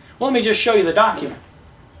 Well, let me just show you the document.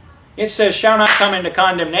 It says, shall not come into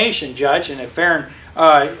condemnation, judge, and a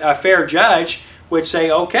fair judge would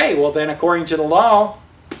say, okay, well then according to the law,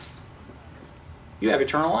 you have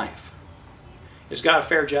eternal life. Is God a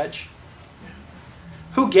fair judge?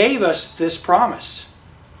 Who gave us this promise?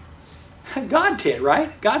 God did,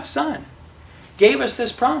 right? God's Son gave us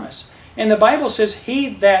this promise. And the Bible says, he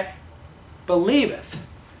that believeth,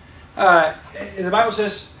 the Bible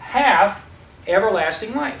says, hath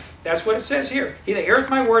everlasting life. That's what it says here. He that heareth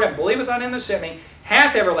my word and believeth on him that sent me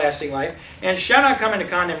hath everlasting life, and shall not come into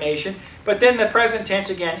condemnation. But then the present tense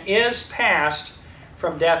again is passed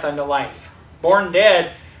from death unto life. Born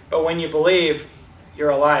dead, but when you believe,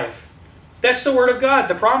 you're alive. That's the word of God,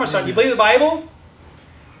 the promise on. Do you believe the Bible?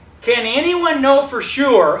 Can anyone know for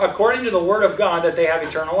sure, according to the word of God, that they have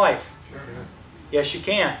eternal life? Sure. Yes, you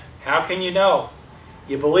can. How can you know?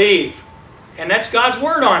 You believe. And that's God's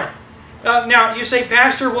word on it. Now, you say,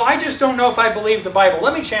 Pastor, well, I just don't know if I believe the Bible.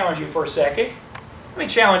 Let me challenge you for a second.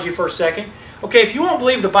 Okay, if you won't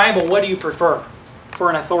believe the Bible, what do you prefer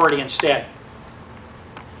for an authority instead?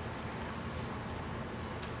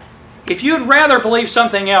 If you'd rather believe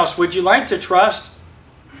something else, would you like to trust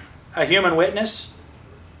a human witness?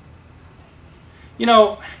 You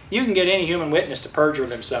know, you can get any human witness to perjure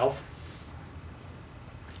themselves.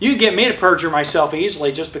 You can get me to perjure myself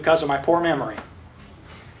easily just because of my poor memory.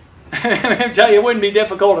 I tell you, it wouldn't be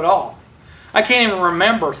difficult at all. I can't even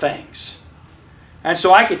remember things. And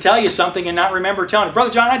so I could tell you something and not remember telling you.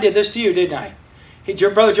 Brother John, I did this to you, didn't I?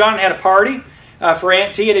 Brother John had a party for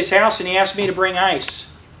Aunt T at his house, and he asked me to bring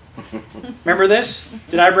ice. Remember this?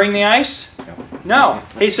 Did I bring the ice? No.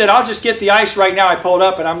 He said, I'll just get the ice right now. I pulled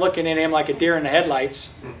up, and I'm looking at him like a deer in the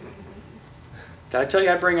headlights. Did I tell you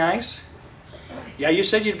I'd bring ice? Yeah, you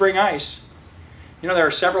said you'd bring ice. You know, there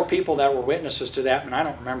are several people that were witnesses to that, and I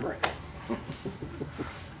don't remember it.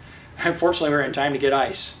 Unfortunately, we were in time to get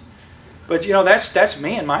ice. But, you know, that's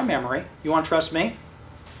me and my memory. You want to trust me?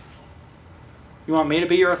 You want me to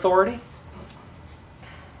be your authority?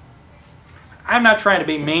 I'm not trying to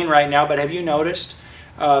be mean right now, but have you noticed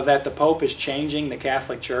that the Pope is changing the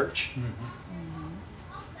Catholic Church?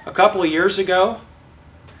 Mm-hmm. A couple of years ago,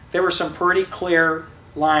 there were some pretty clear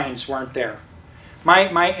lines, weren't there?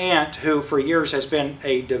 My aunt, who for years has been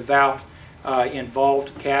a devout,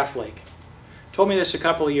 involved Catholic, told me this a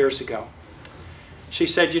couple of years ago. She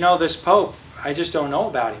said, you know, this Pope, I just don't know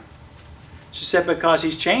about him. She said, because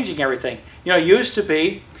he's changing everything. You know, it used to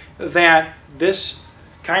be that this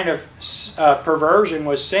kind of perversion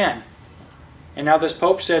was sin. And now this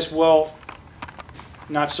Pope says, well,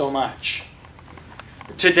 not so much.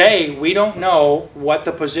 Today, we don't know what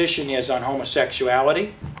the position is on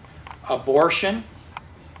homosexuality, abortion,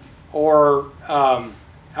 or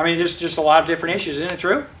I mean, just a lot of different issues. Isn't it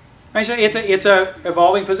true? I mean, it's a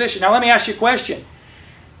evolving position. Now, let me ask you a question.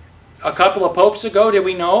 A couple of popes ago, did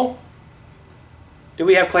we know? Did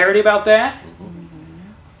we have clarity about that?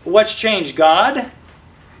 What's changed, God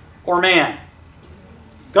or man?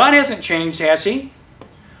 God hasn't changed, has He?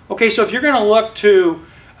 Okay, so if you're going to look to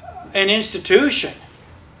an institution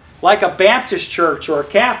like a Baptist church or a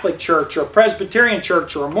Catholic church or a Presbyterian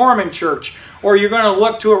church or a Mormon church, or you're going to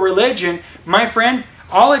look to a religion, my friend,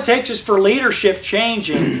 all it takes is for leadership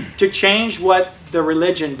changing to change what the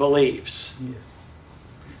religion believes. Yes.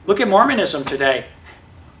 Look at Mormonism today.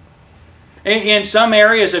 In some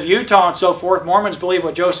areas of Utah and so forth, Mormons believe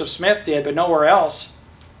what Joseph Smith did, but nowhere else.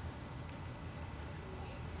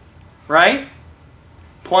 Right?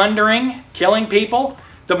 Plundering, killing people.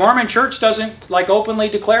 The Mormon church doesn't openly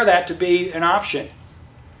declare that to be an option.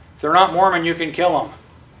 If they're not Mormon, you can kill them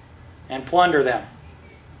and plunder them.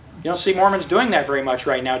 You don't see Mormons doing that very much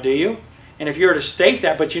right now, do you? And if you were to state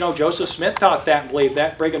that, but you know Joseph Smith taught that and believed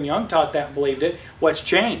that, Brigham Young taught that and believed it, what's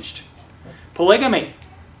changed? Polygamy.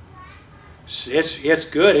 It's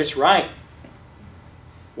good, it's right.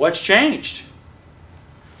 What's changed?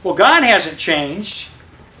 Well, God hasn't changed.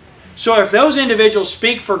 So if those individuals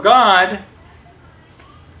speak for God,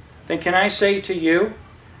 then can I say to you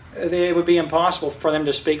that it would be impossible for them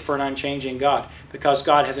to speak for an unchanging God, because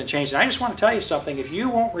God hasn't changed. And I just want to tell you something. If you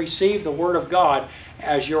won't receive the Word of God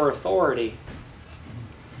as your authority,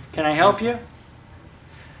 can I help you?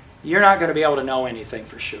 You're not going to be able to know anything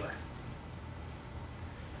for sure.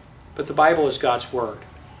 But the Bible is God's Word,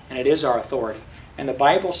 and it is our authority. And the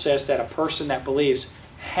Bible says that a person that believes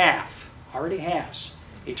already has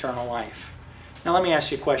eternal life. Now let me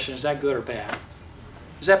ask you a question. Is that good or bad?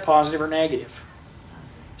 Is that positive or negative?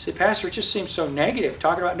 You say, Pastor, it just seems so negative.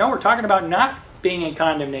 No, we're talking about not being in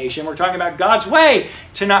condemnation. We're talking about God's way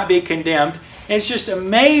to not be condemned. And it's just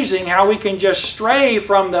amazing how we can just stray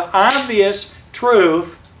from the obvious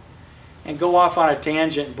truth and go off on a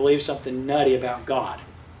tangent and believe something nutty about God.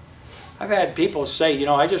 I've had people say,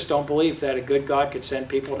 I just don't believe that a good God could send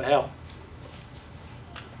people to hell.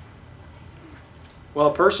 Well,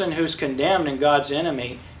 a person who's condemned and God's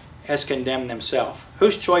enemy has condemned themselves.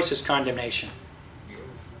 Whose choice is condemnation?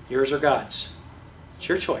 Yours or God's? It's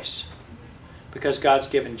your choice. Because God's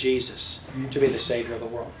given Jesus to be the Savior of the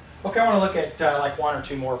world. Okay, I want to look at one or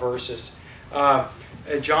two more verses.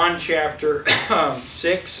 John chapter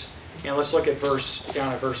 6, and let's look at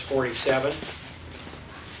down at verse 47.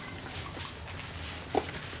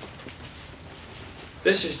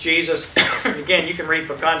 This is Jesus. Again, you can read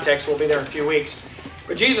for context. We'll be there in a few weeks.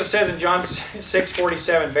 But Jesus says in John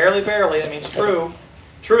 6:47, Verily, verily, that means true,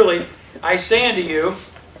 truly, I say unto you,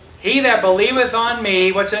 he that believeth on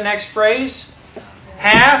me, what's the next phrase?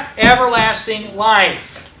 Hath everlasting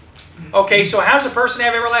life. Okay, so how does a person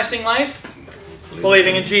have everlasting life?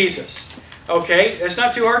 Believing in Jesus. Okay, that's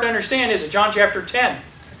not too hard to understand, is it? John chapter 10.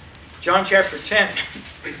 John chapter 10.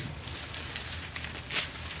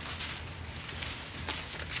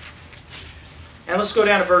 And let's go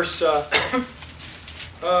down to verse,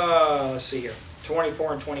 let's see here,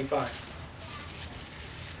 24 and 25.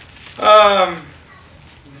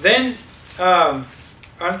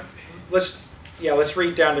 Let's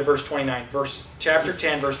read down to verse 29. Chapter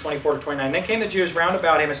 10, verse 24 to 29. Then came the Jews round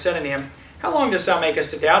about him and said unto him, How long dost thou make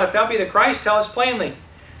us to doubt? If thou be the Christ, tell us plainly.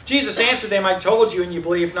 Jesus answered them, I told you, and you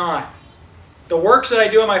believe not. The works that I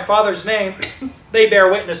do in my Father's name, they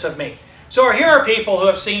bear witness of me. So here are people who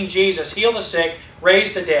have seen Jesus heal the sick,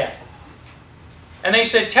 raise the dead. And they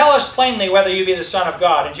said, Tell us plainly whether you be the Son of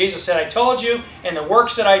God. And Jesus said, I told you, and the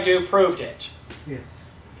works that I do proved it. Yes.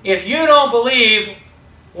 If you don't believe,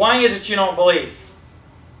 why is it you don't believe?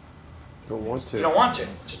 You don't want to. You don't want to.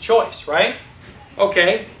 It's a choice, right?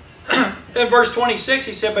 Okay. In verse 26,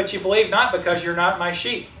 he said, But you believe not, because you're not my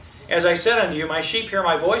sheep. As I said unto you, my sheep hear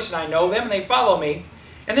my voice, and I know them, and they follow me.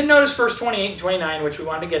 And then notice verse 28 and 29, which we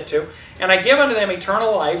wanted to get to. And I give unto them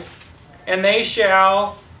eternal life, and they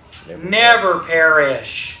shall never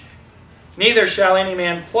perish. Neither shall any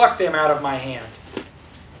man pluck them out of my hand.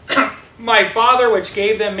 My Father which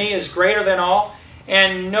gave them me is greater than all,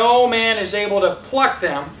 and no man is able to pluck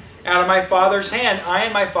them out of my Father's hand. I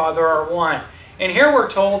and my Father are one. And here we're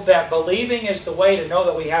told that believing is the way to know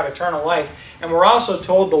that we have eternal life. And we're also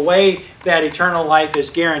told the way that eternal life is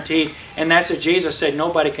guaranteed. And that's what Jesus said,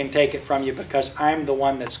 nobody can take it from you because I'm the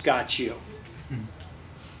one that's got you.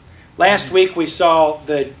 Last week we saw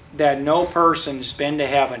that no person's been to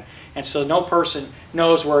heaven. And so no person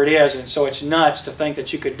knows where it is. And so it's nuts to think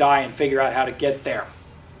that you could die and figure out how to get there.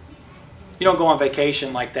 You don't go on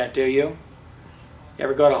vacation like that, do you? You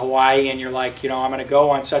ever go to Hawaii and you're like, I'm going to go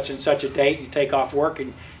on such and such a date, and you take off work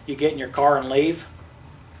and you get in your car and leave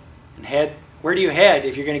and head. Where do you head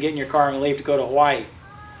if you're going to get in your car and leave to go to Hawaii?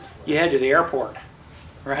 You head to the airport,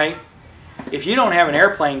 right? If you don't have an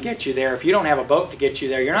airplane get you there, if you don't have a boat to get you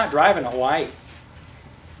there, you're not driving to Hawaii.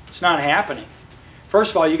 It's not happening.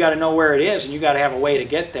 First of all, you got to know where it is, and you got to have a way to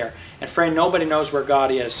get there. And friend, nobody knows where God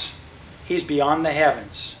is. He's beyond the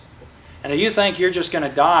heavens. And if you think you're just going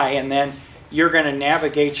to die and then you're going to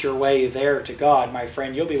navigate your way there to God, my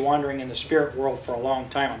friend, you'll be wandering in the spirit world for a long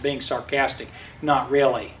time. I'm being sarcastic. Not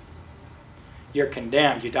really. You're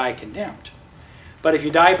condemned. You die condemned. But if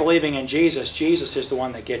you die believing in Jesus, Jesus is the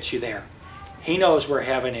one that gets you there. He knows where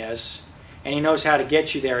heaven is, and He knows how to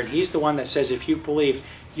get you there. And He's the one that says, if you believe,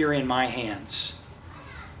 you're in my hands.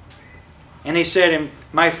 And He said,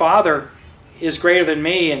 my Father is greater than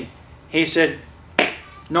me. And He said,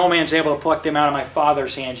 no man's able to pluck them out of my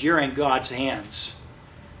Father's hands. You're in God's hands.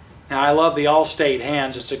 Now, I love the Allstate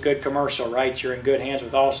hands. It's a good commercial, right? You're in good hands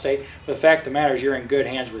with Allstate. But the fact of the matter is, you're in good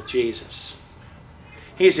hands with Jesus.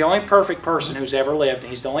 He's the only perfect person who's ever lived. And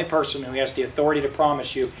He's the only person who has the authority to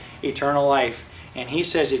promise you eternal life. And He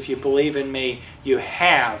says, if you believe in me, you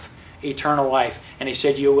have eternal life. And He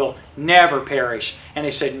said, you will never perish. And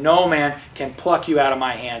He said, no man can pluck you out of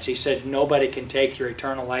my hands. He said, nobody can take your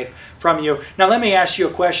eternal life from you. Now let me ask you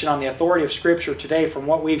a question on the authority of Scripture today from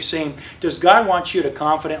what we've seen. Does God want you to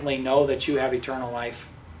confidently know that you have eternal life?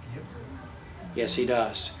 Yep. Yes, He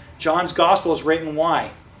does. John's Gospel is written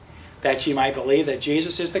why? That you might believe that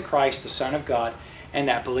Jesus is the Christ, the Son of God, and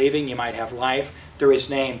that believing you might have life through His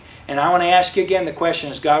name. And I want to ask you again the question,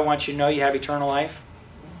 does God want you to know you have eternal life?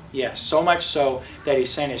 Yes, so much so that He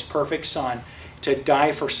sent His perfect Son to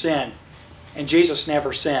die for sin. And Jesus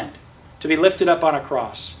never sinned. To be lifted up on a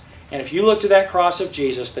cross. And if you look to that cross of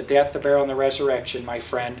Jesus, the death, the burial, and the resurrection, my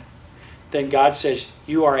friend, then God says,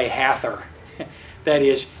 you are a hather. That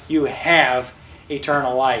is, you have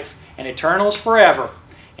eternal life. And eternal is forever.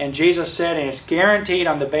 And Jesus said, and it's guaranteed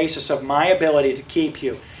on the basis of my ability to keep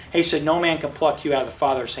you. He said, no man can pluck you out of the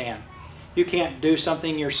Father's hand. You can't do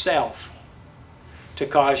something yourself to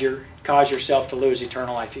cause yourself to lose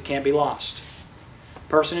eternal life. You can't be lost. A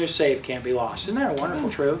person who's saved can't be lost. Isn't that a wonderful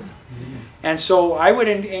truth? And so I would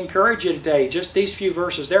encourage you today, just these few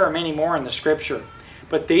verses. There are many more in the Scripture.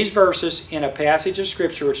 But these verses in a passage of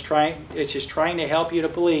Scripture, it's just trying to help you to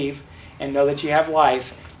believe and know that you have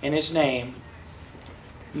life in His name.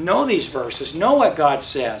 Know these verses. Know what God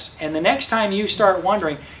says. And the next time you start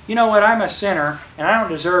wondering, you know what, I'm a sinner and I don't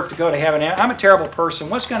deserve to go to heaven. I'm a terrible person.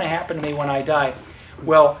 What's going to happen to me when I die?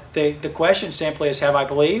 Well, the question simply is, have I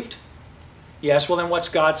believed? Yes. Well, then what's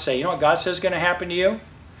God say? You know what God says is going to happen to you?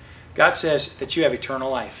 God says that you have eternal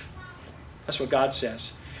life. That's what God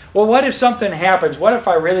says. Well, what if something happens? What if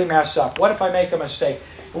I really mess up? What if I make a mistake?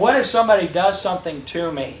 What if somebody does something to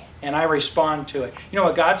me and I respond to it? You know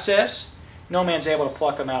what God says? No man's able to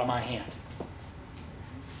pluck them out of my hand.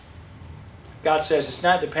 God says it's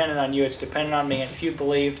not dependent on you, it's dependent on me. And if you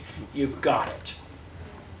believed, you've got it.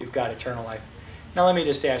 You've got eternal life. Now let me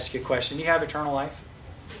just ask you a question. Do you have eternal life?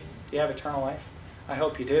 Do you have eternal life? I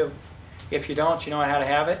hope you do. If you don't, you know how to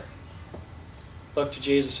have it? Look to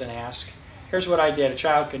Jesus and ask. Here's what I did. A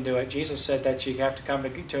child can do it. Jesus said that you have to come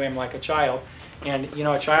to Him like a child. And you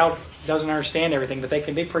know, a child doesn't understand everything, but they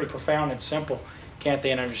can be pretty profound and simple, can't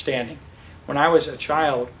they, in understanding? When I was a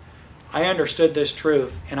child, I understood this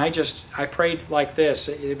truth, and I prayed like this.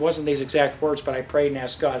 It wasn't these exact words, but I prayed and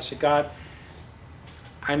asked God. I said, God,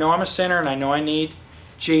 I know I'm a sinner, and I know I need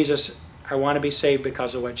Jesus. I want to be saved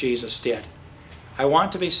because of what Jesus did. I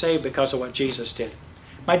want to be saved because of what Jesus did.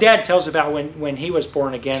 My dad tells about when he was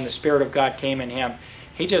born again, the Spirit of God came in him.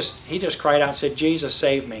 He just cried out and said, Jesus,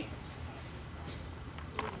 save me.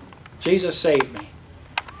 Jesus, save me.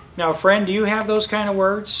 Now, friend, do you have those kind of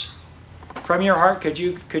words? From your heart, could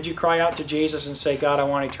you cry out to Jesus and say, God, I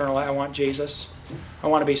want eternal life. I want Jesus. I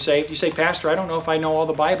want to be saved. You say, Pastor, I don't know if I know all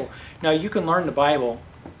the Bible. Now, you can learn the Bible,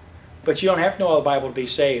 but you don't have to know all the Bible to be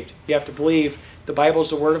saved. You have to believe the Bible is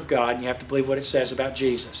the Word of God, and you have to believe what it says about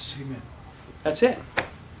Jesus. Amen. That's it.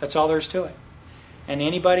 That's all there is to it. And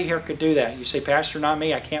anybody here could do that. You say, Pastor, not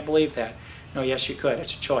me. I can't believe that. No, yes, you could.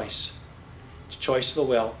 It's a choice. It's a choice of the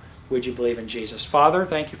will. Would you believe in Jesus? Father,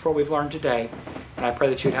 thank you for what we've learned today, and I pray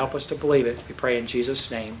that you'd help us to believe it. We pray in Jesus'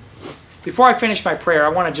 name. Before I finish my prayer, I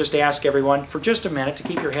want to just ask everyone for just a minute to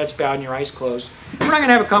keep your heads bowed and your eyes closed. We're not going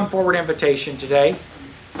to have a come forward invitation today.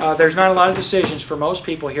 There's not a lot of decisions for most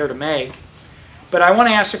people here to make, but I want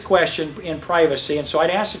to ask a question in privacy, and so I'd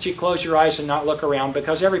ask that you close your eyes and not look around,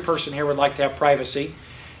 because every person here would like to have privacy,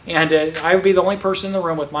 and I would be the only person in the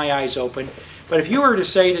room with my eyes open. But if you were to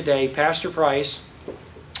say today, Pastor Price,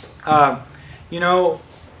 You know,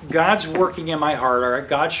 God's working in my heart. All right?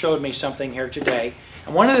 God showed me something here today.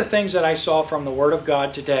 And one of the things that I saw from the Word of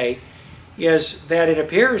God today is that it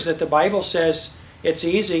appears that the Bible says it's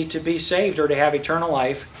easy to be saved or to have eternal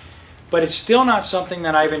life, but it's still not something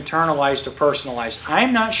that I've internalized or personalized.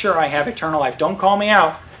 I'm not sure I have eternal life. Don't call me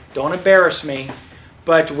out. Don't embarrass me.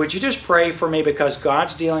 But would you just pray for me because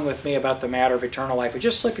God's dealing with me about the matter of eternal life? Would you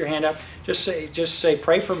just slip your hand up? Just say,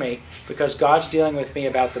 pray for me because God's dealing with me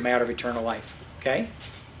about the matter of eternal life. Okay?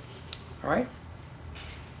 All right?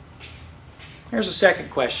 Here's a second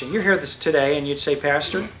question. You're here today and you'd say,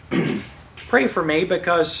 Pastor, pray for me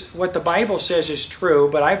because what the Bible says is true,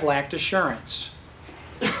 but I've lacked assurance.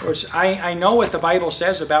 I know what the Bible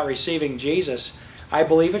says about receiving Jesus. I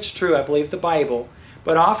believe it's true. I believe the Bible.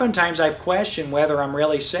 But oftentimes I've questioned whether I'm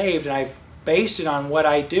really saved, and I've based it on what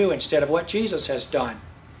I do instead of what Jesus has done.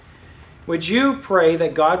 Would you pray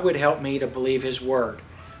that God would help me to believe His Word?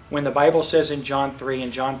 When the Bible says in John 3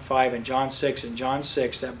 and John 5 and John 6 and John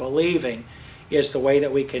 6 that believing is the way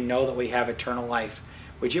that we can know that we have eternal life.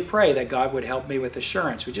 Would you pray that God would help me with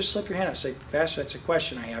assurance? Would you just slip your hand up and say, Pastor, that's a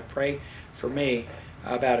question I have. Pray for me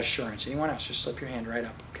about assurance. Anyone else? Just slip your hand right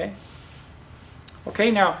up, okay?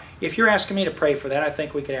 Okay, now, if you're asking me to pray for that, I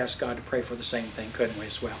think we could ask God to pray for the same thing, couldn't we,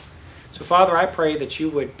 as well? So, Father, I pray that you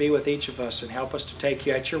would be with each of us and help us to take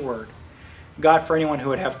you at your word. God, for anyone who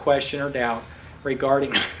would have question or doubt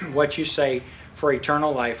regarding what you say for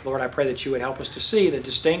eternal life, Lord, I pray that you would help us to see the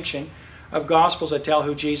distinction of Gospels that tell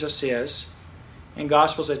who Jesus is and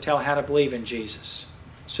Gospels that tell how to believe in Jesus,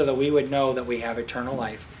 so that we would know that we have eternal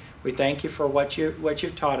life. We thank you for what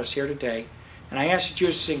you've taught us here today. And I ask that you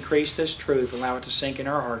just increase this truth, allow it to sink in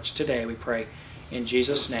our hearts today, we pray. In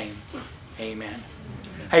Jesus' name, amen.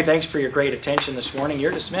 Hey, thanks for your great attention this morning.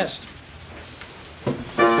 You're dismissed.